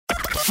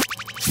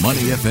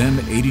Money FM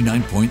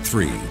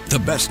 89.3, the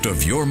best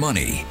of your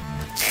money.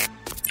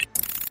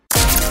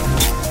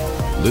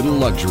 Little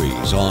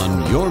Luxuries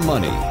on Your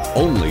Money,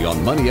 only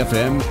on Money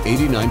FM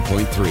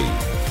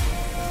 89.3.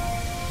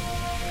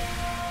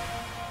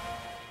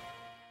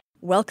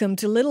 Welcome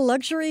to Little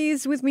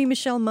Luxuries with me,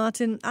 Michelle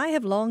Martin. I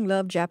have long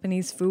loved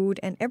Japanese food,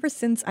 and ever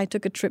since I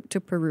took a trip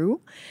to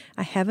Peru,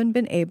 I haven't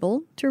been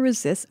able to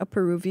resist a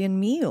Peruvian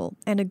meal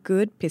and a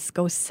good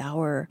pisco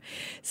sour.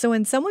 So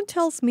when someone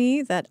tells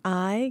me that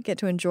I get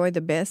to enjoy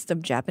the best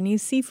of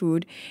Japanese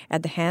seafood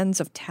at the hands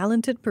of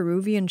talented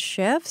Peruvian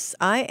chefs,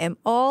 I am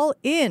all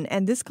in,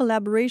 and this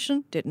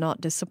collaboration did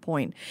not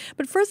disappoint.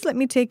 But first, let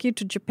me take you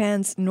to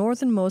Japan's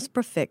northernmost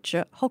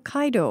prefecture,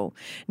 Hokkaido,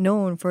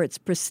 known for its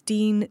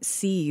pristine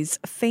seas,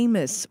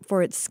 famous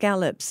for its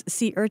scallops,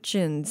 sea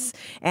urchins,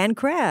 and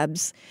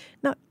crabs.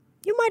 Now,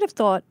 you might have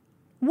thought,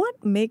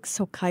 what makes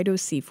Hokkaido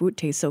seafood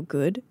taste so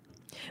good?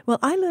 Well,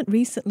 I learned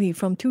recently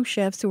from two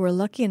chefs who were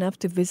lucky enough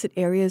to visit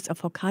areas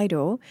of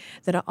Hokkaido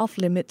that are off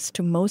limits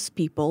to most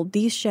people.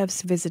 These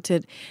chefs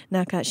visited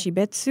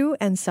Nakashibetsu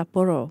and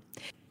Sapporo.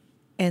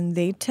 And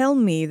they tell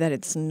me that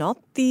it's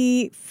not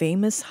the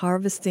famous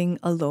harvesting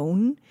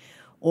alone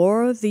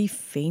or the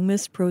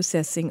famous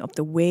processing of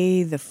the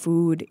way the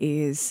food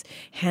is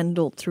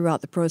handled throughout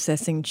the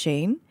processing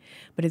chain,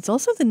 but it's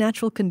also the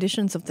natural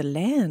conditions of the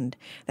land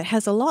that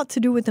has a lot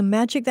to do with the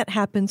magic that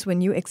happens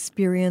when you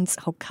experience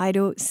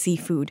Hokkaido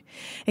seafood.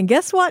 And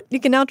guess what? You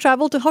can now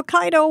travel to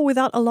Hokkaido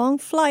without a long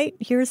flight.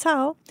 Here's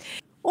how.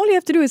 All you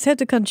have to do is head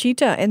to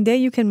Kanchita, and there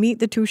you can meet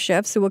the two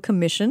chefs who were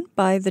commissioned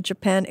by the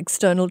Japan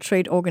External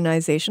Trade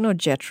Organization, or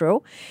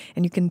JETRO,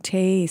 and you can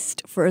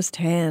taste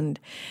firsthand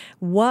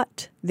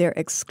what their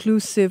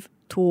exclusive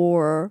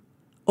tour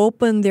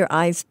opened their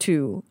eyes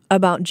to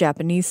about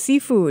Japanese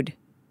seafood.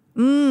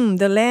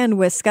 The land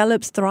where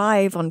scallops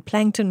thrive on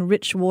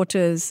plankton-rich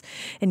waters,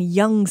 and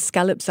young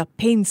scallops are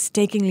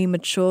painstakingly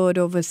matured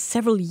over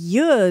several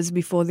years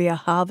before they are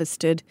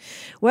harvested.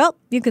 Well,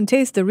 you can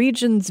taste the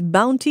region's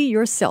bounty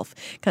yourself.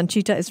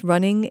 Kanchita is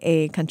running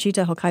a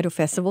Kanchita Hokkaido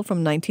Festival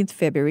from 19th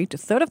February to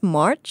 3rd of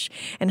March,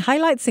 and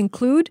highlights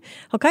include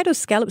Hokkaido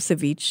scallop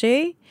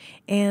ceviche,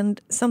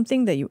 and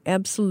something that you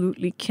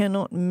absolutely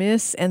cannot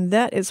miss, and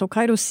that is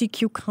Hokkaido sea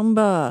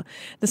cucumber.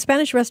 The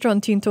Spanish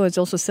restaurant Tinto is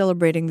also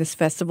celebrating this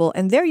festival,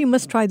 and there you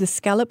must try the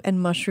scallop and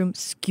mushroom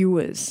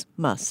skewers.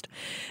 Must.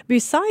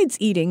 Besides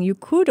eating, you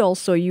could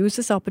also use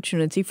this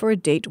opportunity for a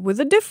date with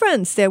a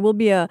difference. There will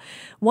be a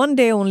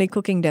one-day-only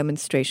cooking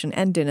demonstration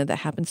and dinner that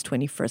happens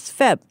 21st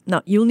Feb.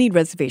 Now, you'll need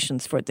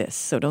reservations for this,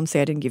 so don't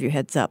say I didn't give you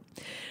heads up.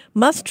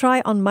 Must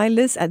try on my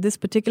list at this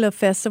particular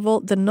festival,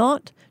 the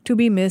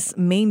not-to-be-missed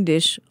main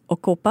dish,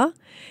 okopa.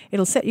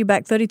 It'll set you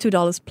back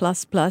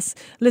 $32 plus.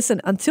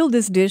 Listen, until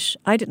this dish,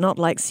 I did not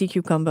like sea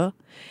cucumber.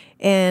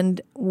 And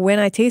when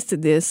I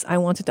tasted this, I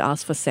wanted to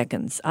ask for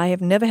seconds. I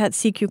have never had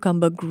sea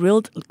cucumber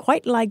grilled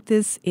quite like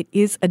this. It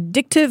is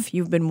addictive,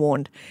 you've been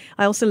warned.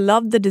 I also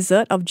love the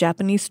dessert of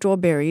Japanese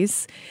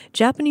strawberries.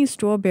 Japanese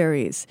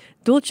strawberries,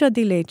 dulce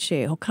de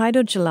leche,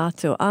 Hokkaido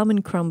gelato,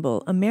 almond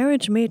crumble, a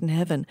marriage made in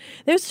heaven.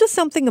 There's just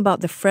something about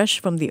the fresh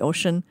from the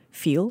ocean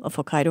feel of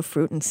Hokkaido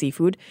fruit and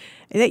seafood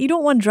that you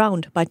don't want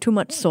drowned by too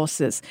much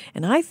sauces.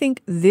 And I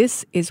think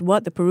this is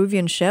what the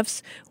Peruvian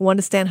chefs who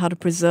understand how to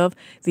preserve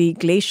the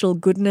glacial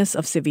goodness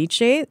of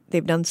ceviche,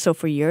 they've done so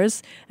for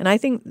years. And I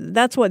think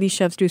that's what these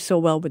chefs do so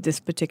well with this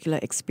particular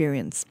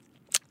experience.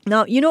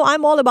 Now, you know,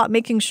 I'm all about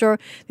making sure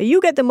that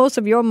you get the most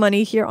of your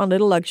money here on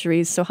Little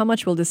Luxuries. So how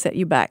much will this set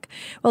you back?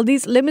 Well,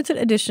 these limited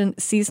edition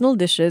seasonal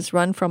dishes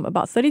run from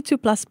about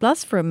 $32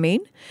 plus for a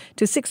main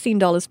to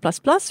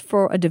 $16 plus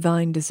for a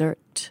divine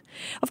dessert.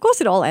 Of course,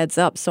 it all adds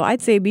up. So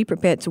I'd say be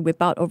prepared to whip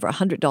out over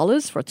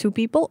 $100 for two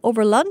people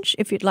over lunch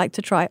if you'd like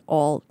to try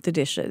all the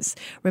dishes.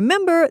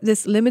 Remember,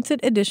 this limited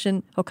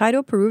edition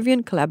Hokkaido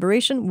Peruvian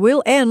collaboration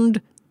will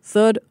end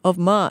 3rd of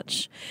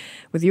March.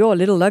 With your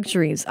Little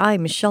Luxuries,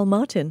 I'm Michelle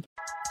Martin.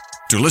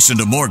 To listen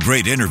to more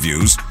great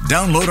interviews,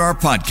 download our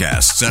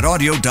podcasts at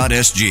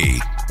audio.sg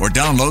or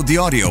download the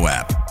audio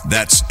app.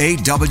 That's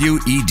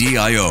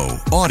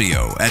AWEDIO,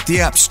 audio at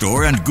the App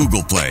Store and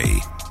Google Play.